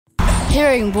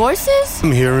Hearing voices?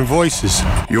 I'm hearing voices.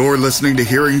 You're listening to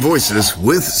Hearing Voices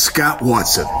with Scott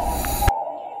Watson.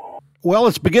 Well,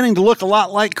 it's beginning to look a lot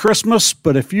like Christmas,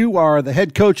 but if you are the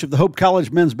head coach of the Hope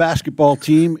College men's basketball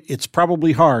team, it's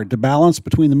probably hard to balance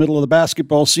between the middle of the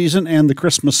basketball season and the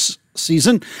Christmas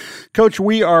season. Coach,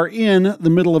 we are in the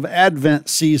middle of Advent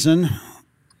season.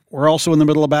 We're also in the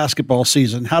middle of basketball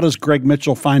season. How does Greg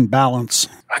Mitchell find balance?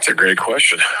 That's a great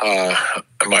question.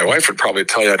 My wife would probably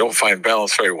tell you I don't find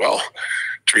balance very well,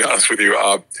 to be honest with you.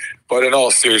 But in all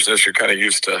seriousness, you're kind of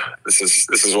used to this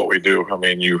is what we do. I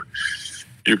mean, you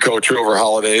coach over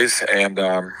holidays, and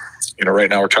right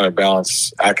now we're trying to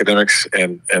balance academics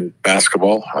and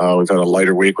basketball. We've had a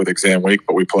lighter week with exam week,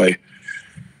 but we play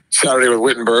Saturday with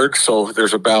Wittenberg, so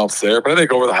there's a balance there. But I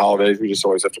think over the holidays, we just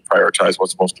always have to prioritize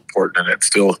what's most important, and it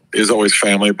still is always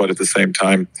family. But at the same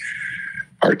time,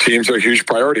 our teams are huge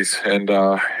priorities, and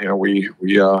we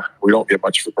don't get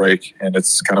much of a break, and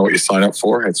it's kind of what you sign up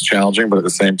for. It's challenging, but at the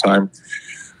same time,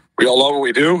 we all love what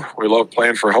we do. We love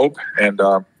playing for Hope, and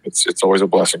it's always a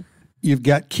blessing. You've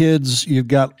got kids, you've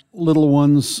got little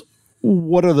ones.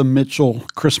 What are the Mitchell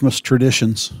Christmas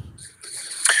traditions?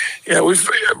 Yeah, we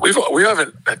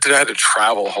haven't had to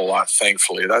travel a whole lot,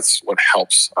 thankfully. That's what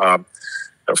helps.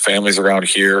 Families around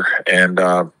here, and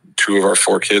 2 of our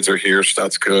 4 kids are here, so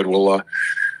that's good. We'll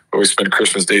always spend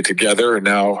Christmas Day together, and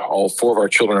now all 4 of our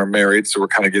children are married, so we're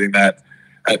kind of getting that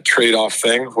trade-off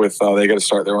thing with they got to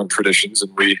start their own traditions,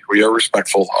 and we are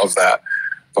respectful of that.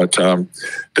 But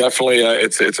definitely,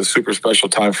 it's a super special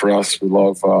time for us. We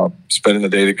love spending the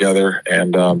day together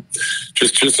and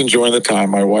just enjoying the time.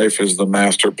 My wife is the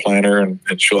master planner, and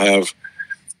she'll have,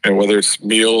 whether it's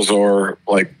meals or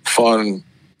like fun,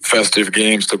 festive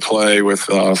games to play with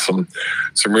some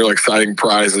real exciting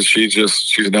prizes.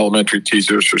 She's an elementary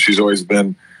teacher, so she's always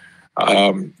been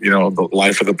the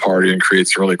life of the party and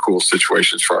creates really cool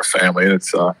situations for our family. And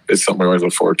it's something we always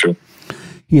look forward to.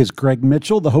 He is Greg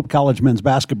Mitchell, the Hope College men's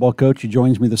basketball coach. He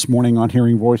joins me this morning on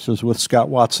Hearing Voices with Scott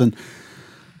Watson.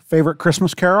 Favorite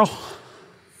Christmas carol?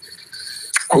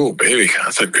 Oh, baby,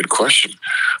 that's a good question.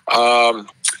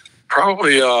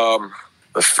 Probably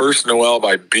the First Noel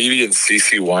by BB and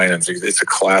CeCe Winans. It's a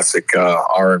classic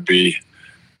R&B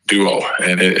duo,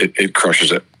 and it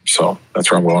crushes it. So that's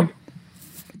where I'm going.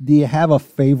 Do you have a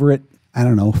favorite,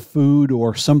 food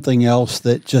or something else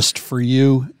that just for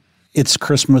you, it's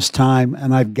Christmas time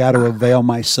and I've got to avail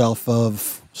myself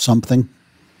of something?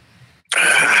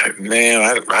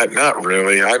 Man, not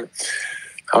really.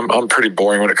 I'm pretty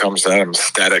boring when it comes to that. I'm a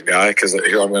static guy because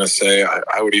here I'm going to say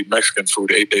I would eat Mexican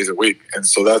food 8 days a week. And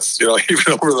so that's, even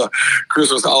over the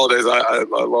Christmas holidays, I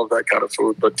love that kind of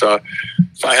food. But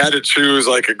if I had to choose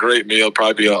like a great meal, it'd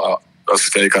probably be a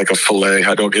steak, like a filet.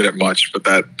 I don't get it much, but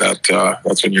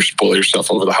that's when you spoil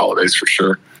yourself over the holidays for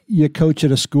sure. You coach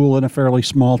at a school in a fairly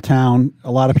small town.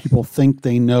 A lot of people think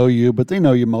they know you, but they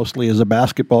know you mostly as a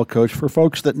basketball coach. For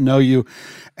folks that know you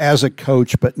as a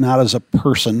coach, but not as a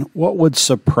person, what would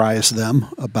surprise them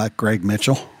about Greg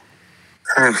Mitchell?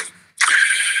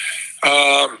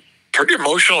 Pretty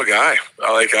emotional guy.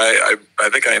 I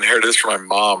think I inherited this from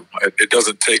my mom. It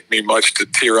doesn't take me much to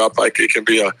tear up. Like it can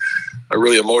be a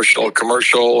really emotional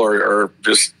commercial or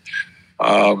just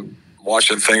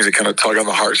watching things that kind of tug on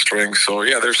the heartstrings. So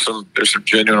yeah, there's some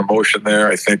genuine emotion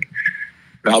there. I think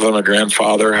now that I'm a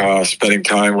grandfather, spending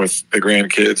time with the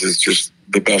grandkids is just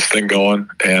the best thing going.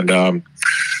 And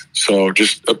so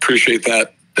just appreciate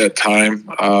that time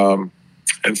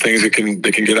and things that can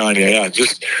get on you. Yeah,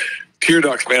 just tear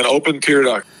ducts, man. Open tear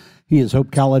duct. He is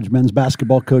Hope College men's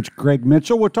basketball coach Greg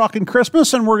Mitchell. We're talking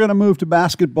Christmas, and we're going to move to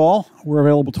basketball. We're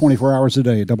available 24 hours a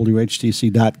day at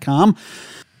WHTC.com.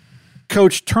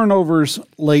 Coach, turnovers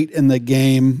late in the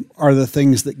game are the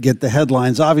things that get the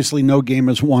headlines. Obviously, no game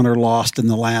is won or lost in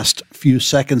the last few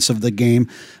seconds of the game.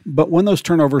 But when those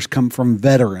turnovers come from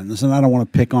veterans, and I don't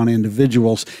want to pick on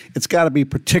individuals, it's got to be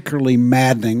particularly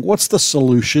maddening. What's the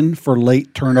solution for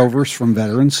late turnovers from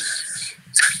veterans?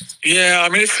 Yeah, I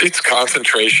mean, it's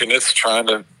concentration. It's trying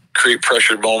to create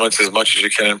pressured moments as much as you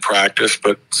can in practice.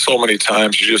 But so many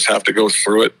times you just have to go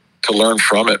through it to learn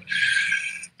from it.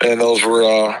 And those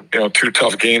were, 2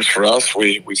 tough games for us.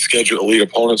 We scheduled elite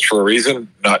opponents for a reason,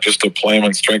 not just to play them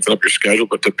and strengthen up your schedule,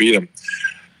 but to beat them.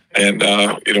 And,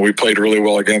 we played really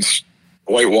well against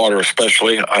Whitewater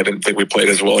especially. I didn't think we played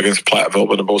as well against Platteville,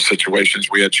 but in both situations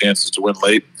we had chances to win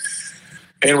late,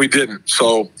 and we didn't.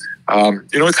 So,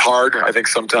 it's hard. I think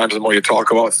sometimes the more you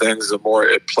talk about things, the more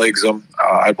it plagues them.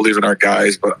 I believe in our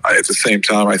guys, but at the same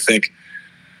time, I think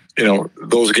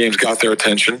those games got their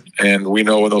attention, and we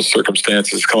know when those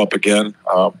circumstances come up again,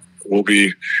 we'll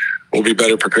be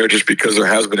better prepared just because there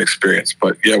has been experience.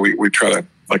 But yeah, we try to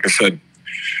like I said,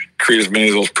 create as many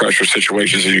of those pressure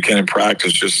situations as you can in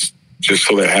practice, just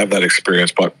so they have that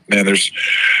experience. But man, there's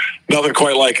nothing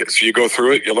quite like it. So you go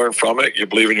through it, you learn from it, you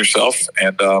believe in yourself,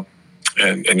 and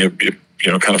you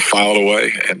kind of file it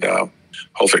away, and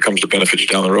hopefully it comes to benefit you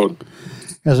down the road.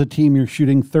 As a team, you're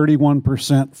shooting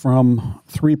 31% from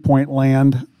three-point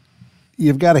land.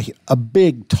 You've got a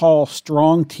big, tall,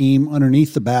 strong team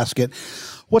underneath the basket.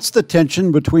 What's the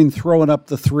tension between throwing up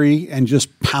the three and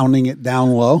just pounding it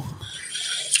down low?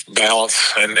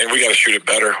 Balance, and we got to shoot it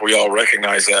better. We all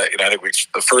recognize that. I think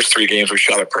the first 3 games we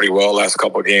shot it pretty well. Last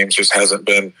couple of games just hasn't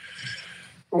been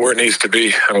where it needs to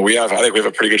be. I think we have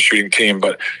a pretty good shooting team,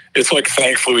 but it's like,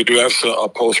 thankfully we do have a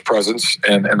post presence,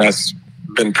 and that's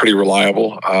been pretty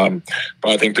reliable.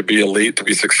 But I think to be elite, to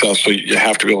be successful, you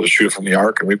have to be able to shoot from the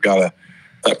arc, and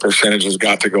that percentage has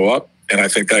got to go up. And I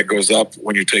think that goes up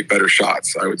when you take better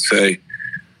shots. I would say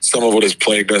some of what has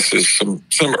plagued us is some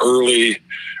early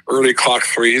clock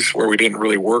threes where we didn't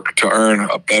really work to earn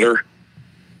a better,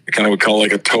 kind of would call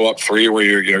like a toe up three, where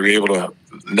you're able to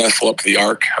nestle up the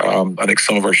arc. I think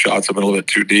some of our shots have been a little bit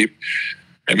too deep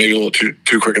and maybe a little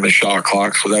too quick in the shot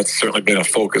clock. So that's certainly been a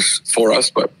focus for us.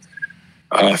 But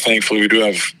thankfully we do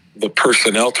have the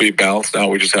personnel to be balanced. Now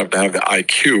we just have to have the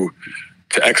IQ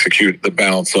to execute the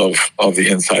balance of the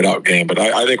inside out game. But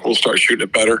I think we'll start shooting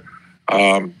it better.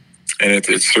 And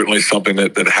it's certainly something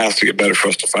that has to get better for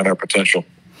us to find our potential.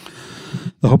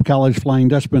 The Hope College Flying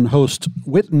Dutchman host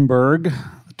Wittenberg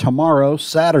tomorrow,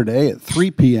 Saturday at 3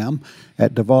 p.m.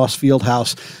 at DeVos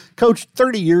Fieldhouse. Coach,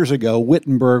 30 years ago,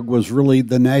 Wittenberg was really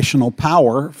the national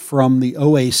power from the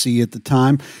OAC at the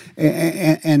time,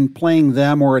 and playing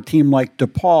them or a team like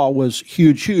DePaul was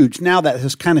huge. Now that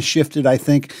has kind of shifted, I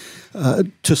think,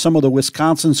 to some of the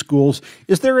Wisconsin schools.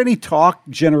 Is there any talk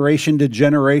generation to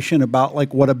generation about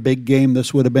like what a big game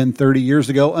this would have been 30 years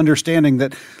ago, understanding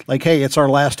that like, hey, it's our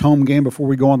last home game before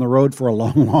we go on the road for a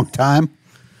long time?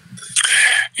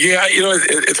 Yeah,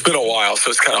 it's been a while, so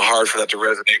it's kind of hard for that to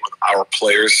resonate with our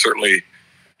players. Certainly,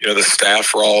 the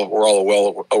staff, we're all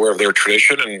well aware of their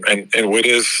tradition, and Witt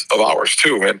is of ours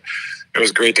too. And it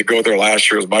was great to go there last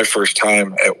year. It was my first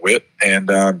time at Witt, and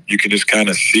you can just kind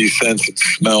of see, sense, and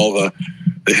smell the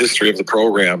history of the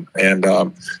program. And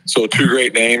so 2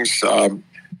 great names. Other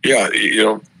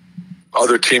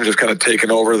teams have kind of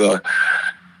taken over the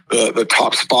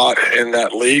top spot in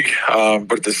that league,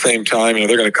 but at the same time, they're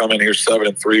going to come in here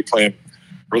 7-3, playing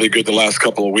really good the last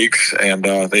couple of weeks, and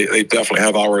they definitely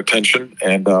have our attention,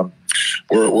 and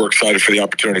we're excited for the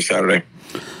opportunity Saturday.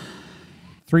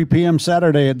 3 p.m.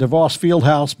 Saturday at DeVos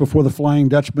Fieldhouse before the Flying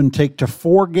Dutchman take to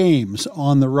 4 games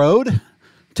on the road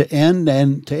to end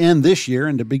this year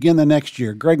and to begin the next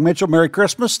year. Greg Mitchell, Merry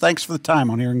Christmas. Thanks for the time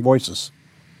on Hearing Voices.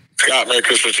 Scott, Merry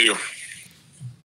Christmas to you.